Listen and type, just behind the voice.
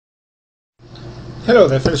Hello,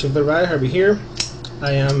 the Fellowship of the Harvey here.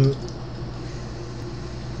 I am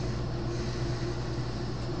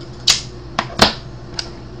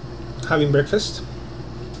having breakfast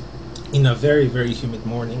in a very, very humid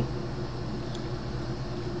morning.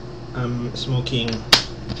 I'm smoking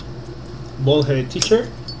Bald-Headed Teacher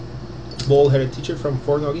from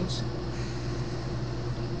Fort Noggins.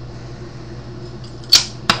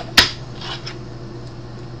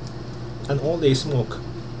 An all-day smoke,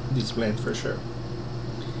 this blend for sure.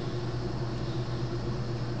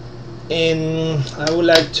 And I would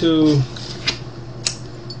like to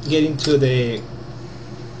get into the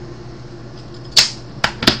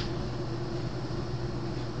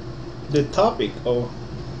topic of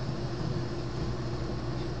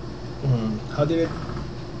how did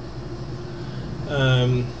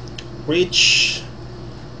it reach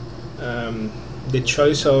the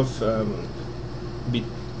choice of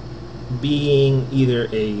being either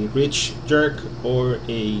a rich jerk or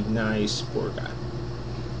a nice poor guy.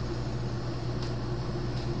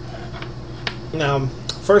 Now,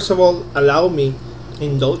 first of all,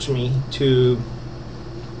 indulge me to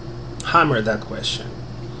hammer that question.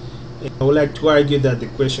 I would like to argue that the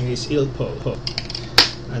question is ill-posed,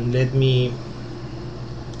 and let me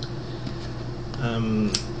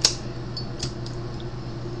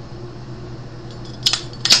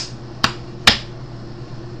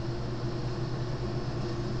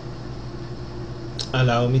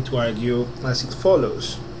allow me to argue as it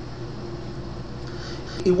follows.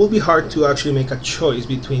 It will be hard to actually make a choice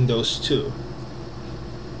between those two,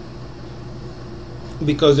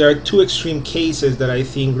 because there are two extreme cases that I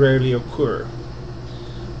think rarely occur.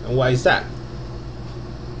 And why is that?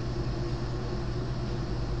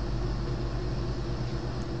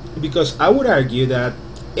 Because I would argue that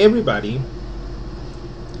everybody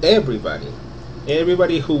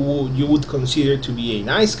who you would consider to be a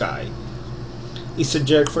nice guy is a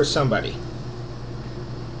jerk for somebody.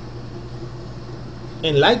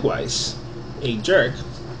 And likewise, a jerk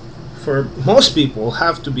for most people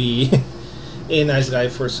have to be a nice guy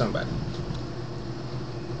for somebody.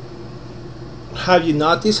 Have you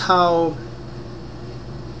noticed how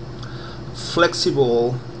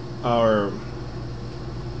flexible or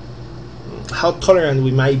how tolerant we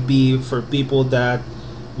might be for people that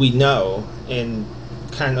we know and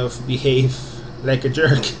kind of behave like a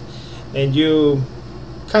jerk, and you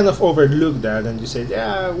kind of overlook that and you say,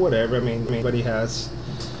 yeah, whatever, I mean, everybody has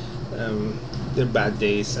their bad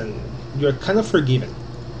days, and you're kind of forgiven.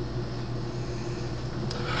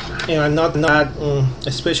 And I'm not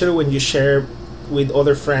especially when you share with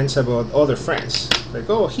other friends about other friends, like,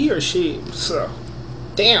 oh, he or she, so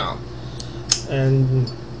damn, and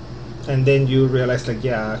then you realize, like,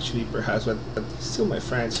 yeah, actually perhaps, but still my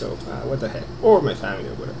friend, so what the heck, or my family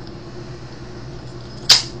or whatever.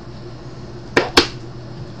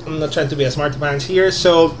 I'm not trying to be a smart man here,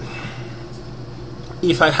 so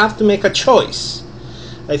if I have to make a choice,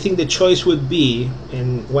 I think the choice would be,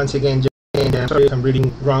 and once again, I'm sorry if I'm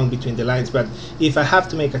reading wrong between the lines, but if I have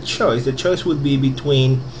to make a choice, the choice would be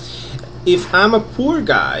between, if I'm a poor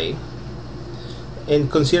guy and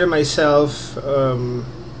consider myself a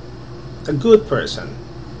good person,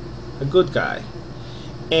 a good guy,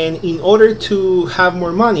 and in order to have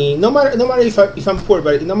more money, no matter if I'm poor,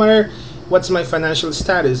 but no matter what's my financial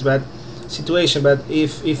status, but situation, but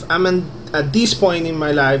if I'm at this point in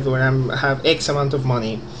my life where I have X amount of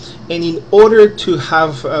money, and in order to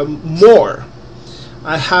have more,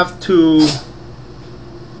 I have to,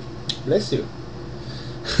 bless you,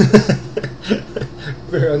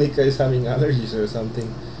 Veronica is having allergies or something.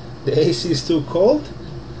 The AC is too cold.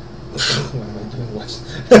 What am I doing? What?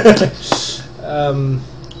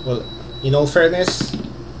 Well, in all fairness,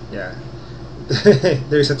 yeah,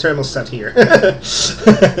 there's a thermostat here.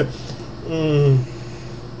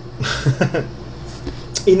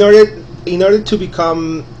 In order to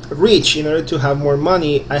become rich, in order to have more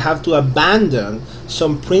money, I have to abandon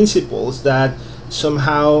some principles that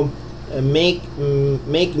somehow make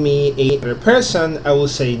me a better person. I will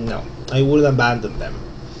say no. I will abandon them.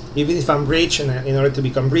 Even if I'm rich, and in order to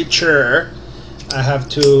become richer, I have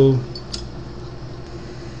to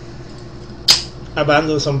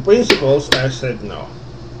abandon some principles. I said no.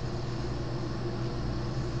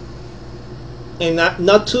 And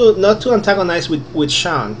not to antagonize with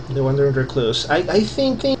Sean, the Wandering Recluse. I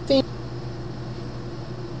think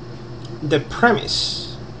the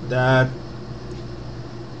premise that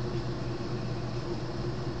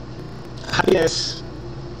happiness,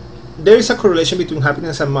 there is a correlation between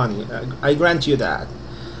happiness and money. I grant you that,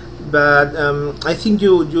 but I think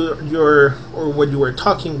you're or what you were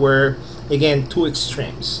talking were again two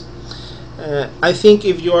extremes. I think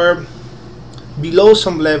if you're below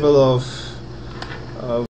some level of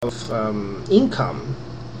income,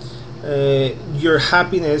 your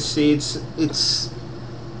happiness, it's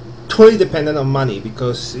totally dependent on money,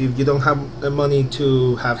 because if you don't have the money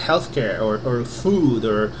to have healthcare or food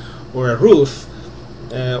or a roof,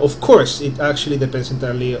 of course it actually depends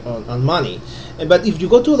entirely on money. But if you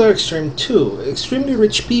go to the other extreme too, extremely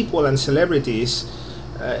rich people and celebrities,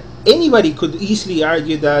 anybody could easily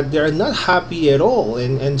argue that they're not happy at all,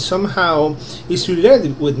 and somehow it's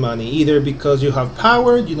related with money, either because you have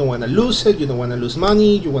power, you don't want to lose it, you don't want to lose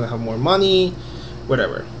money, you want to have more money,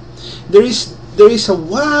 whatever. There is a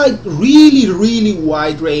wide, really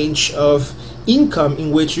wide range of income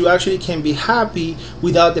in which you actually can be happy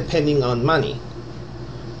without depending on money.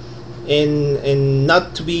 And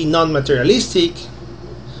not to be non-materialistic,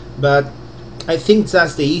 but I think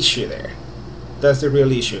that's the issue there. That's the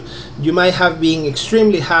real issue. You might have been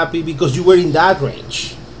extremely happy because you were in that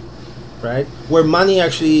range, right? Where money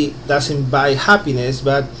actually doesn't buy happiness,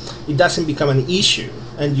 but it doesn't become an issue,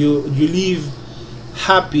 and you live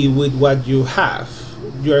happy with what you have.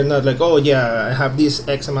 You're not like, oh yeah, I have this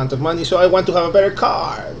X amount of money, so I want to have a better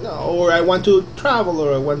car, no, or I want to travel,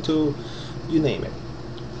 or I want to, you name it.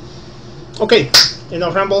 Okay,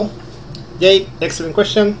 enough ramble. Jay, excellent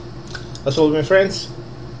question. As always, my friends,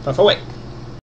 puff away.